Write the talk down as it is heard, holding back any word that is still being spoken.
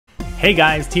Hey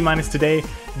guys, T-minus today,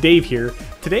 Dave here.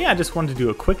 Today I just wanted to do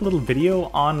a quick little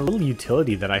video on a little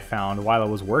utility that I found while I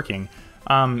was working.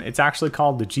 It's actually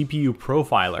called the GPU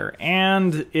Profiler,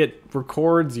 and it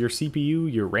records your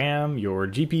CPU, your RAM, your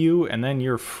GPU, and then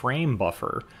your frame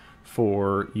buffer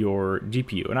for your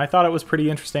GPU. And I thought it was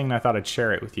pretty interesting, and I thought I'd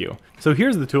share it with you. So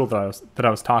here's the tool that I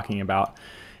was talking about.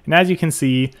 And as you can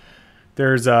see,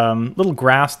 there's little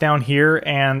graphs down here,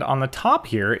 and on the top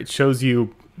here, it shows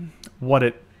you what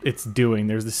it's doing.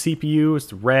 There's the CPU,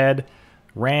 it's red,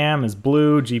 RAM is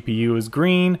blue, GPU is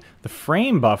green. The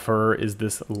frame buffer is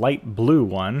this light blue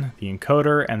one. The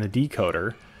encoder and the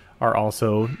decoder are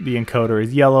also, the encoder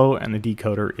is yellow and the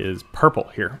decoder is purple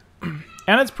here.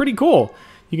 And it's pretty cool.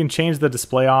 You can change the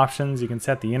display options, you can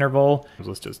set the interval.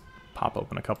 Let's just pop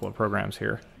open a couple of programs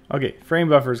here. Okay, frame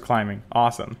buffer is climbing,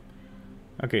 awesome.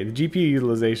 Okay, the GPU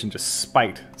utilization just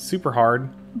spiked super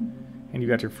hard, and you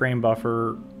got your frame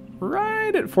buffer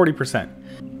right at 40%.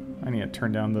 I need to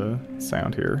turn down the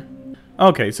sound here.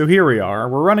 Okay, so here we are.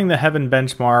 We're running the Heaven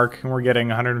benchmark, and we're getting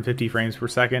 150 frames per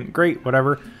second. Great,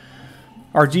 whatever.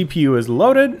 Our GPU is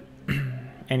loaded,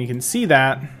 and you can see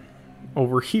that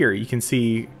over here. You can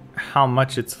see how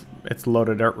much it's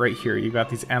loaded out right here. You've got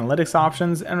these analytics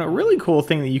options, and a really cool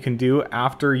thing that you can do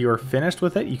after you're finished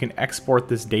with it, you can export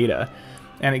this data,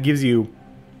 and it gives you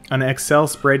an Excel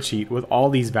spreadsheet with all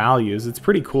these values. It's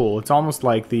pretty cool. It's almost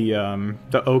like the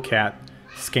OCAT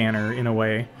scanner in a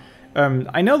way.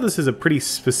 I know this is a pretty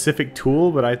specific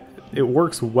tool, but it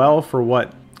works well for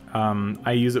what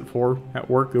I use it for at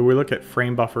work. We look at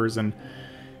frame buffers, and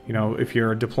you know, if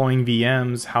you're deploying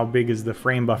VMs, how big is the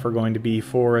frame buffer going to be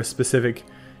for a specific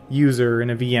user in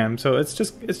a VM? So it's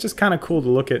just kind of cool to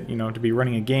look at, you know, to be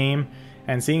running a game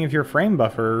and seeing if your frame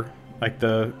buffer, like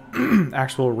the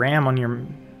actual RAM on your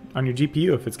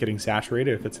GPU, if it's getting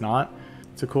saturated, if it's not.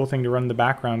 It's a cool thing to run in the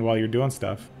background while you're doing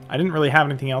stuff. I didn't really have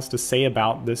anything else to say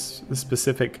about this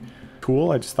specific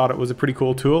tool. I just thought it was a pretty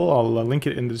cool tool. I'll link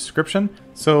it in the description.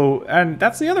 So, and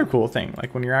that's the other cool thing.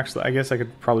 Like when you're actually, I guess I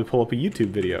could probably pull up a YouTube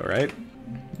video, right?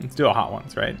 Let's do a hot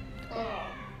ones, right?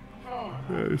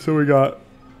 So we got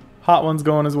hot ones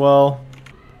going as well.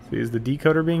 See, is the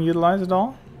decoder being utilized at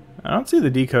all? I don't see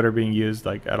the decoder being used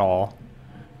like at all.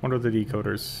 What are the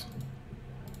decoders?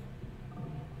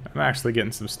 I'm actually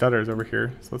getting some stutters over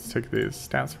here. So let's take these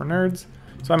stats for nerds.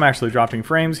 So I'm actually dropping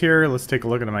frames here. Let's take a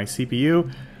look at my CPU.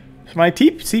 So my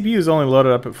CPU is only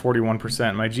loaded up at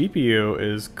 41%. My GPU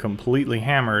is completely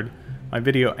hammered. My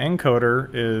video encoder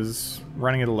is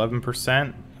running at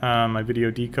 11%. My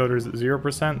video decoder is at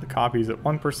 0%. The copy is at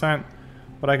 1%.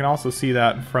 But I can also see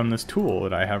that from this tool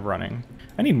that I have running.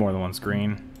 I need more than one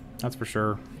screen, that's for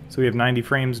sure. So we have 90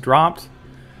 frames dropped.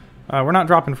 We're not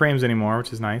dropping frames anymore,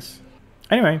 which is nice.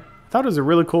 Anyway, I thought it was a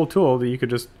really cool tool that you could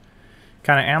just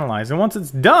kind of analyze. And once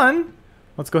it's done,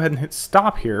 let's go ahead and hit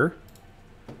stop here.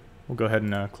 We'll go ahead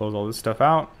and close all this stuff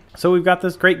out. So we've got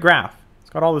this great graph. It's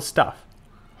got all this stuff.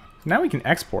 So now we can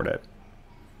export it.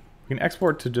 We can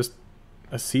export to just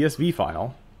a CSV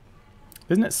file.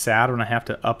 Isn't it sad when I have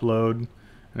to upload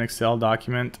an Excel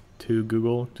document to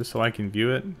Google just so I can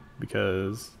view it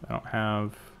because I don't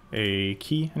have a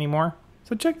key anymore?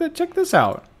 So check this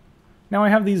out. Now I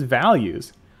have these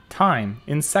values, time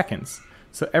in seconds.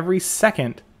 So every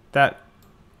second that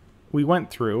we went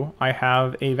through, I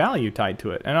have a value tied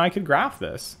to it, and I could graph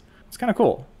this. It's kind of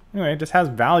cool. Anyway, it just has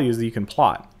values that you can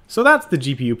plot. So that's the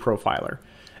GPU Profiler.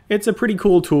 It's a pretty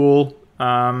cool tool.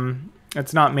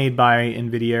 It's not made by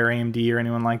NVIDIA or AMD or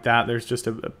anyone like that. There's just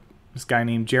this guy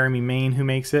named Jeremy Main who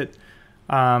makes it.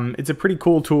 It's a pretty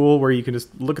cool tool where you can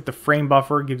just look at the frame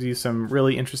buffer, gives you some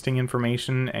really interesting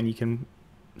information, and you can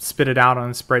spit it out on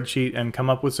a spreadsheet and come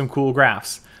up with some cool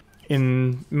graphs.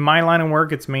 In my line of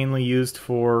work, it's mainly used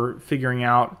for figuring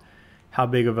out how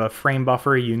big of a frame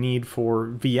buffer you need for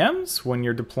VMs when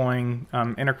you're deploying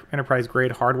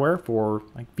enterprise-grade hardware for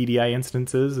like VDI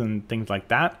instances and things like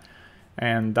that.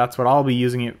 And that's what I'll be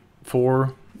using it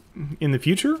for in the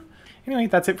future. Anyway,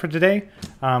 that's it for today.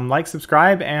 Like,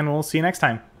 subscribe, and we'll see you next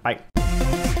time. Bye.